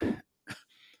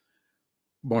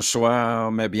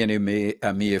Bonsoir, mes bien-aimés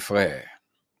amis et frères.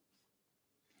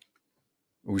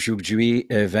 Aujourd'hui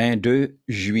est 22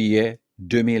 juillet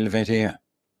 2021.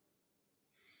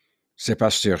 C'est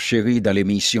Pasteur Chéri dans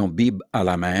l'émission Bible à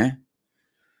la main.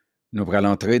 Nous allons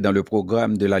entrer dans le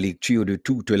programme de la lecture de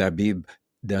toute la Bible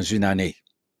dans une année.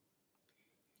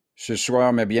 Ce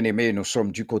soir, mes bien-aimés, nous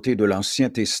sommes du côté de l'Ancien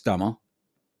Testament,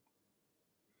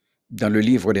 dans le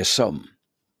livre des Psaumes.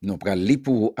 Nous allons lire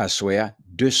pour asseoir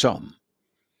deux psaumes,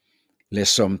 les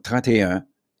psaumes 31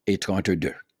 et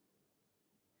 32.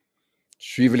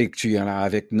 Suivez lecture là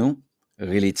avec nous,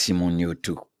 relativement mon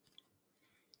YouTube.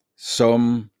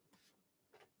 Psaume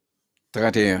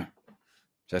 31.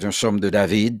 C'est un psaume de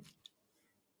David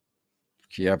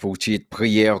qui a pour titre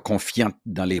Prière confiante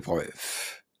dans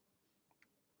l'épreuve.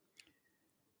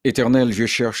 Éternel, je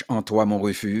cherche en toi mon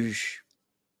refuge.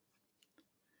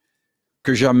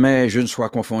 Que jamais je ne sois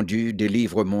confondu,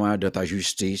 délivre-moi de ta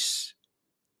justice.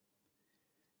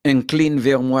 Incline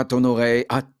vers moi ton oreille,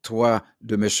 hâte-toi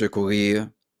de me secourir.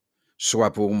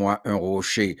 Sois pour moi un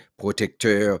rocher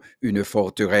protecteur, une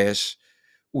forteresse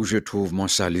où je trouve mon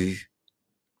salut.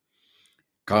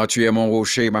 Car tu es mon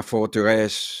rocher, ma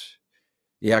forteresse,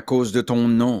 et à cause de ton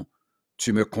nom,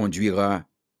 tu me conduiras,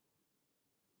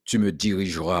 tu me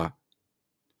dirigeras.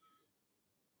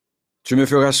 Tu me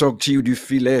feras sortir du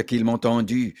filet qu'ils m'ont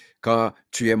tendu, car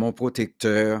tu es mon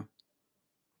protecteur.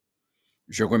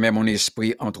 Je remets mon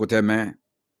esprit entre tes mains.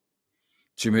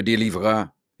 Tu me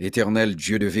délivras, éternel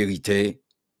Dieu de vérité.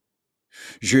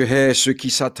 Je hais ceux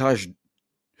qui s'attachent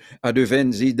à de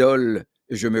vaines idoles,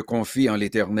 et je me confie en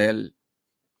l'Éternel.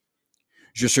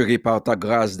 Je serai par ta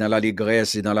grâce dans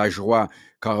l'allégresse et dans la joie,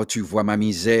 car tu vois ma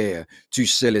misère, tu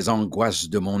sais les angoisses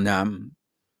de mon âme.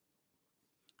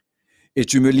 Et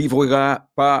tu ne me livreras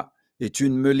pas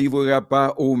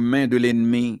aux mains de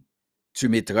l'ennemi. Tu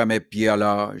mettras mes pieds à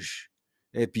l'âge.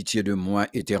 Aie pitié de moi,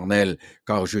 Éternel,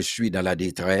 car je suis dans la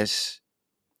détresse.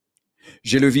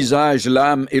 J'ai le visage,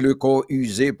 l'âme et le corps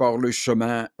usés par le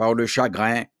chemin, par le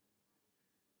chagrin.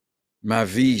 Ma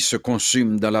vie se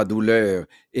consume dans la douleur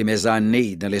et mes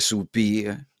années dans les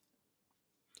soupirs.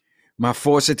 Ma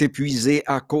force est épuisée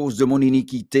à cause de mon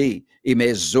iniquité et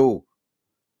mes os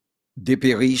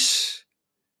dépérissent.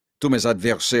 Tous mes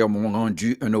adversaires m'ont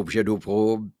rendu un objet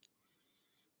d'opprobre,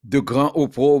 de grand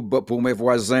opprobre pour mes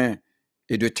voisins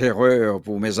et de terreur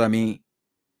pour mes amis.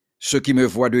 Ceux qui me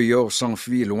voient dehors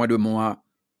s'enfuient loin de moi.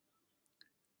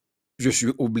 Je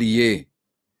suis oublié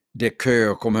des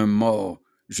cœurs comme un mort,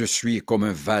 je suis comme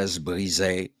un vase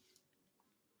brisé.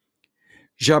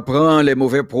 J'apprends les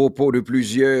mauvais propos de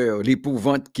plusieurs,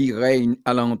 l'épouvante qui règne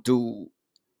alentour.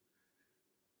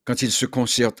 Quand ils se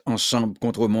concertent ensemble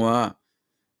contre moi,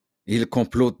 ils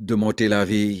complotent de m'ôter la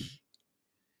vie.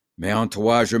 Mais en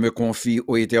toi, je me confie,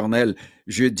 ô Éternel.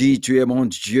 Je dis, tu es mon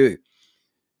Dieu.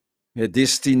 Mes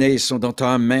destinées sont dans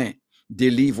ta main.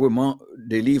 Délivre-moi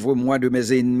de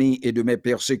mes ennemis et de mes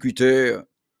persécuteurs.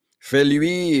 Fais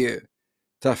luire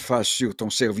ta face sur ton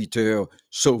serviteur.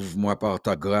 Sauve-moi par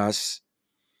ta grâce.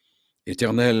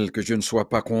 Éternel, que je ne sois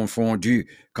pas confondu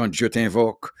quand je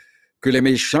t'invoque. Que les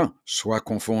méchants soient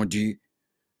confondus.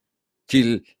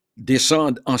 Qu'ils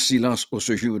descendent en silence au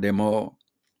séjour des morts.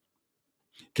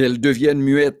 Qu'elles deviennent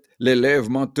muettes les lèvres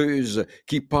menteuses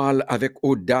qui parlent avec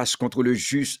audace contre le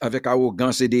juste, avec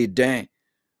arrogance et dédain.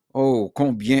 Oh,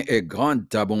 combien est grande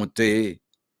ta bonté,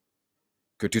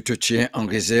 que tu te tiens en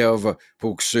réserve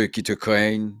pour ceux qui te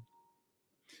craignent,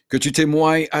 que tu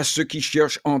témoignes à ceux qui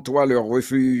cherchent en toi leur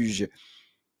refuge,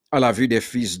 à la vue des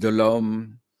fils de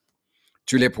l'homme.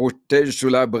 Tu les protèges sous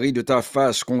l'abri de ta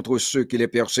face contre ceux qui les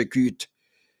persécutent.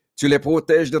 Tu les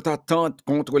protèges de ta tente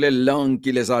contre les langues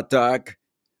qui les attaquent.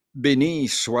 Béni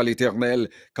soit l'Éternel,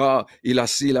 car il a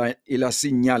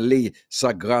signalé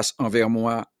sa grâce envers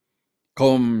moi,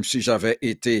 comme si j'avais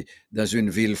été dans une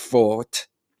ville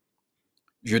forte.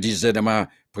 Je disais dans ma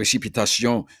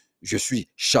précipitation, je suis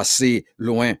chassé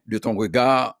loin de ton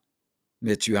regard,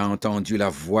 mais tu as entendu la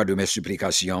voix de mes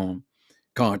supplications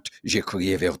quand j'ai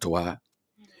crié vers toi.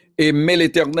 Aimez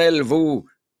l'Éternel, vous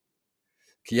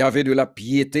qui avez de la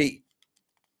piété.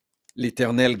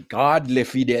 L'Éternel garde les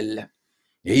fidèles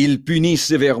et il punit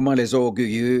sévèrement les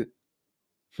orgueilleux.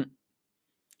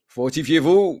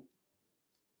 Fortifiez-vous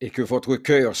et que votre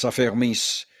cœur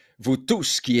s'affermisse, vous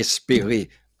tous qui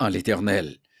espérez en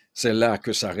l'Éternel. C'est là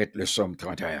que s'arrête le psaume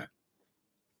 31.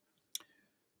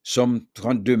 Psaume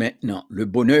 32 maintenant, le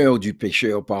bonheur du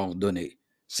pécheur pardonné.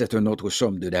 C'est un autre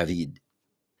psaume de David.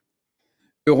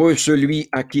 Heureux celui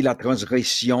à qui la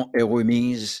transgression est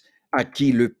remise, à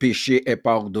qui le péché est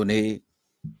pardonné.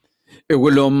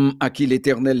 Heureux l'homme à qui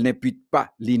l'Éternel n'impute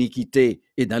pas l'iniquité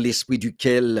et dans l'esprit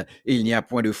duquel il n'y a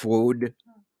point de fraude.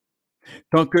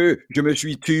 Tant que je me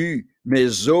suis tu,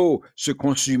 mes os se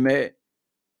consumaient,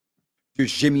 je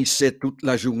gémissais toute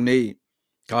la journée,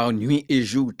 car nuit et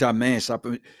jour ta main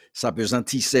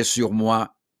s'apesantissait sur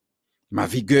moi. Ma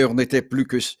vigueur n'était plus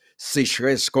que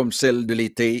sécheresse comme celle de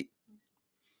l'été.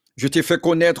 Je t'ai fait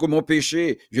connaître mon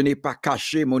péché, je n'ai pas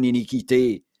caché mon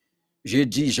iniquité. J'ai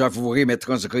dit, j'avouerai mes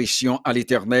transgressions à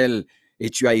l'Éternel, et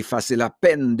tu as effacé la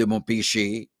peine de mon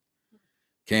péché.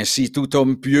 Qu'ainsi tout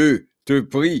homme pieux te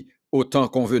prie au temps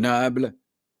convenable.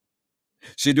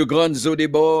 Si de grandes eaux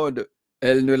débordent,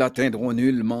 elles ne l'atteindront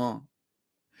nullement.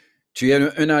 Tu es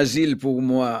un asile pour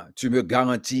moi, tu me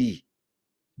garantis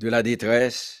de la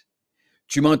détresse.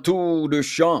 Tu m'entoures de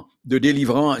chants de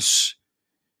délivrance.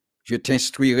 Je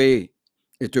t'instruirai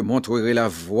et te montrerai la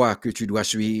voie que tu dois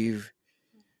suivre.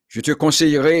 Je te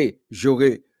conseillerai,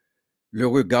 j'aurai le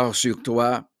regard sur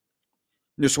toi.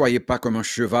 Ne soyez pas comme un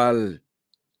cheval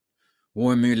ou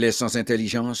un mulet sans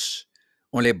intelligence.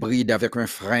 On les bride avec un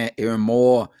frein et un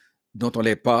mors dont on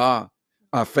les part,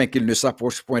 afin qu'ils ne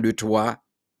s'approchent point de toi.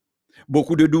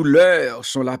 Beaucoup de douleurs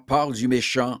sont la part du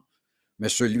méchant, mais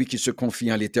celui qui se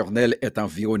confie en l'Éternel est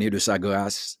environné de sa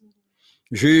grâce.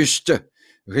 Juste,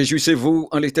 réjouissez-vous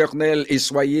en l'Éternel et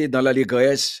soyez dans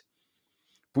l'allégresse.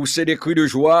 Poussez des cris de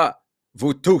joie,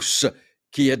 vous tous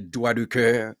qui êtes droits de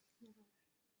cœur.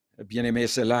 Bien-aimés,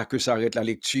 c'est là que s'arrête la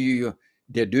lecture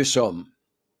des deux psaumes.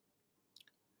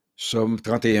 Psaume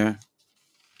 31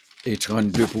 et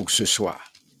 32 pour ce soir.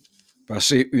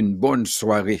 Passez une bonne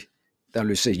soirée dans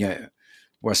le Seigneur.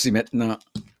 Voici maintenant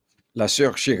la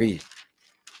sœur chérie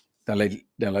dans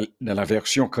la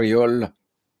version créole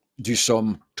du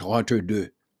psaume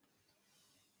 32.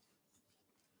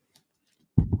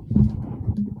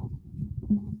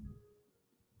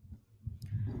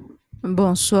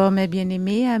 Bonsoir mes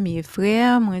bien-aimés, amis et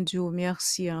frères, moi Dieu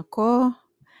merci encore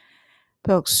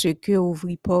parce que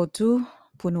ouvri partout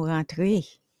pour nous rentrer.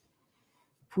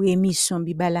 Pour émission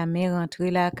Biba la mer rentrer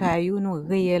la caillou nous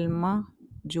réellement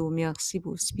Dieu merci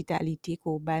pour l'hospitalité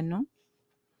qu'on ba nous.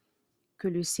 Que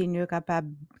le Seigneur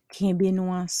capable kembe nous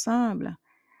ensemble.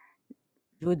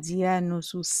 Je dis à nous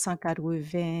sous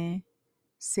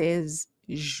 196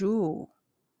 jours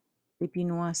et puis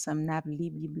nous ensemble n'a li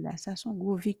Bible là, ça son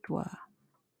gros victoire.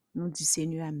 Nous dit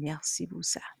Seigneur merci pour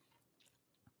ça.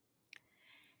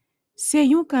 C'est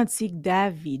yon cantique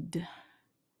David.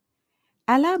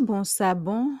 À la bon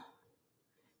sabon,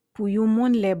 pour yon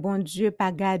monde les bon Dieu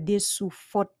pas garder sous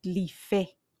faute li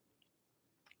fait.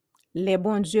 Les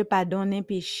bon Dieu pas donner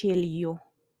péché li yo.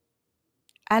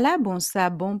 À la bon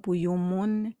sabon pour yon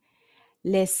monde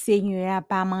les Seigneur a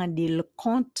pas mandé le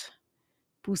compte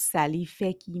pour ça li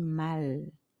fait qui mal.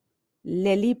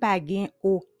 Les li pas gen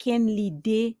aucune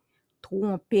idée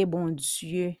tromper bon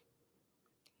Dieu.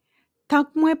 Tant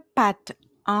que moi pat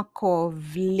encore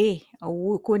vle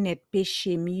reconnaître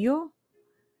péché mio,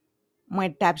 moi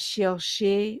t'a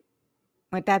cherché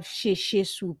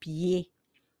sous pied.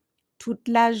 Toute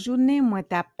la journée moi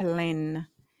t'a pleine.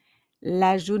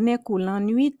 La journée coulant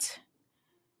nuit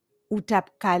ou t'a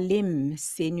calme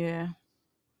Seigneur.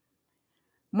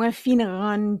 Moi fin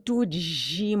ran tout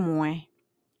ji moi.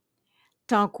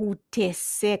 Tant qu'ou t'es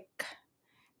sec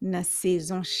dans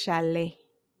saison chalet.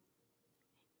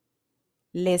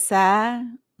 Laissa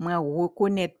moi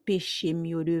reconnaître péché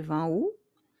mio devant ou.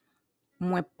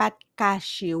 Moi pas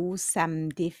caché ou ça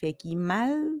m'te fait qui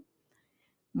mal.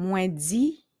 Moi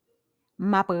dit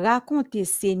m'a raconté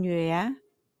Seigneur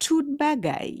tout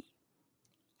bagay.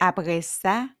 Après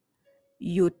ça,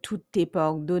 yo tout te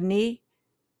pardonné,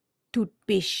 tout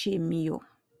péché mio.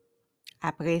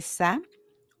 Après ça,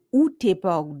 ou te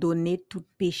pardonné tout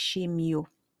péché mio.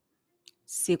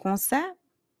 C'est comme ça,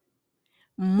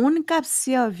 moun k'ap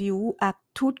servi ou ak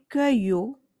tout cœur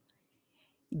yo,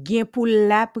 gen pou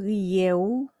la prière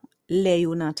ou le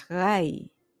yo nan tray.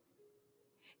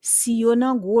 Si yo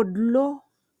nan gros d'lo,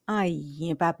 an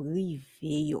yen pa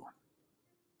prive yo.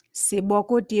 C'est bon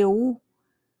côté ou,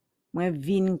 moi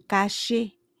vin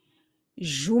caché,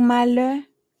 jou malheur,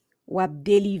 wap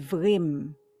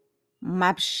délivrem.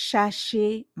 Map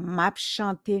chaché, map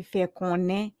chanté fait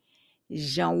connaît,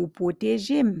 Jean ou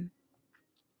protégem.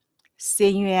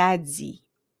 Seigneur a dit,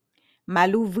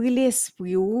 mal ouvri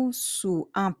l'esprit ou sous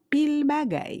en pile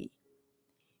bagay.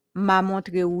 M'a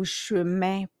montré ou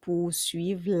chemin pour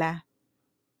suivre là.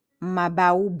 M'a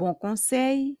ba ou bon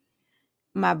conseil,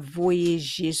 m'a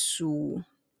voyager sous.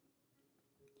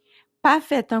 Pas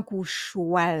fait tant kou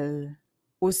choual,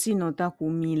 aussi non tant kou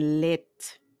millet,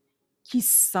 qui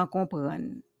sans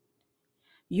comprendre.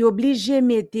 Yo oblige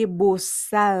mette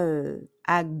bosal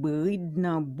ak bride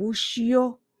nan bouche yo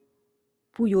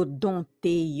pou yo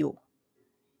dompte yo.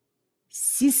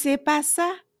 Si se pa sa,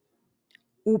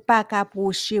 ou pa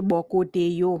kaproche bo kote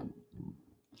yo.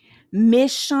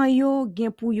 Méchant yo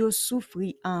gen pou yo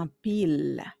soufri en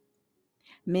pile.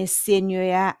 Mais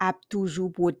Seigneur ap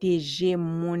toujours protéger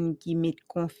moun qui met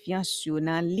confiance yo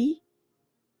nan li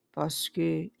parce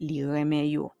que li remen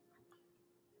yo.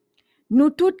 Nous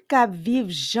tout k'ap viv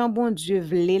Jean bon Dieu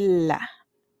vle la.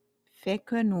 Fait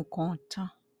que nous content.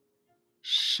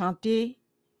 Chanter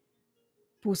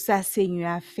pour ça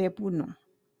Seigneur a fait pour nous.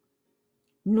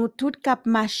 Nous tout k'ap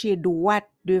marcher droit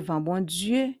devant bon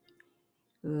Dieu,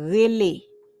 relé,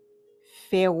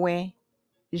 fait ouais,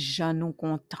 Jean nous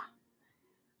content.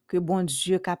 Que bon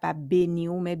Dieu capable béni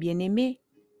ou mes bien-aimés,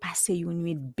 passer une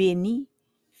nuit bénie,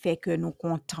 fait que nous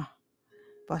content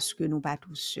parce que nous pas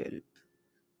tout seuls.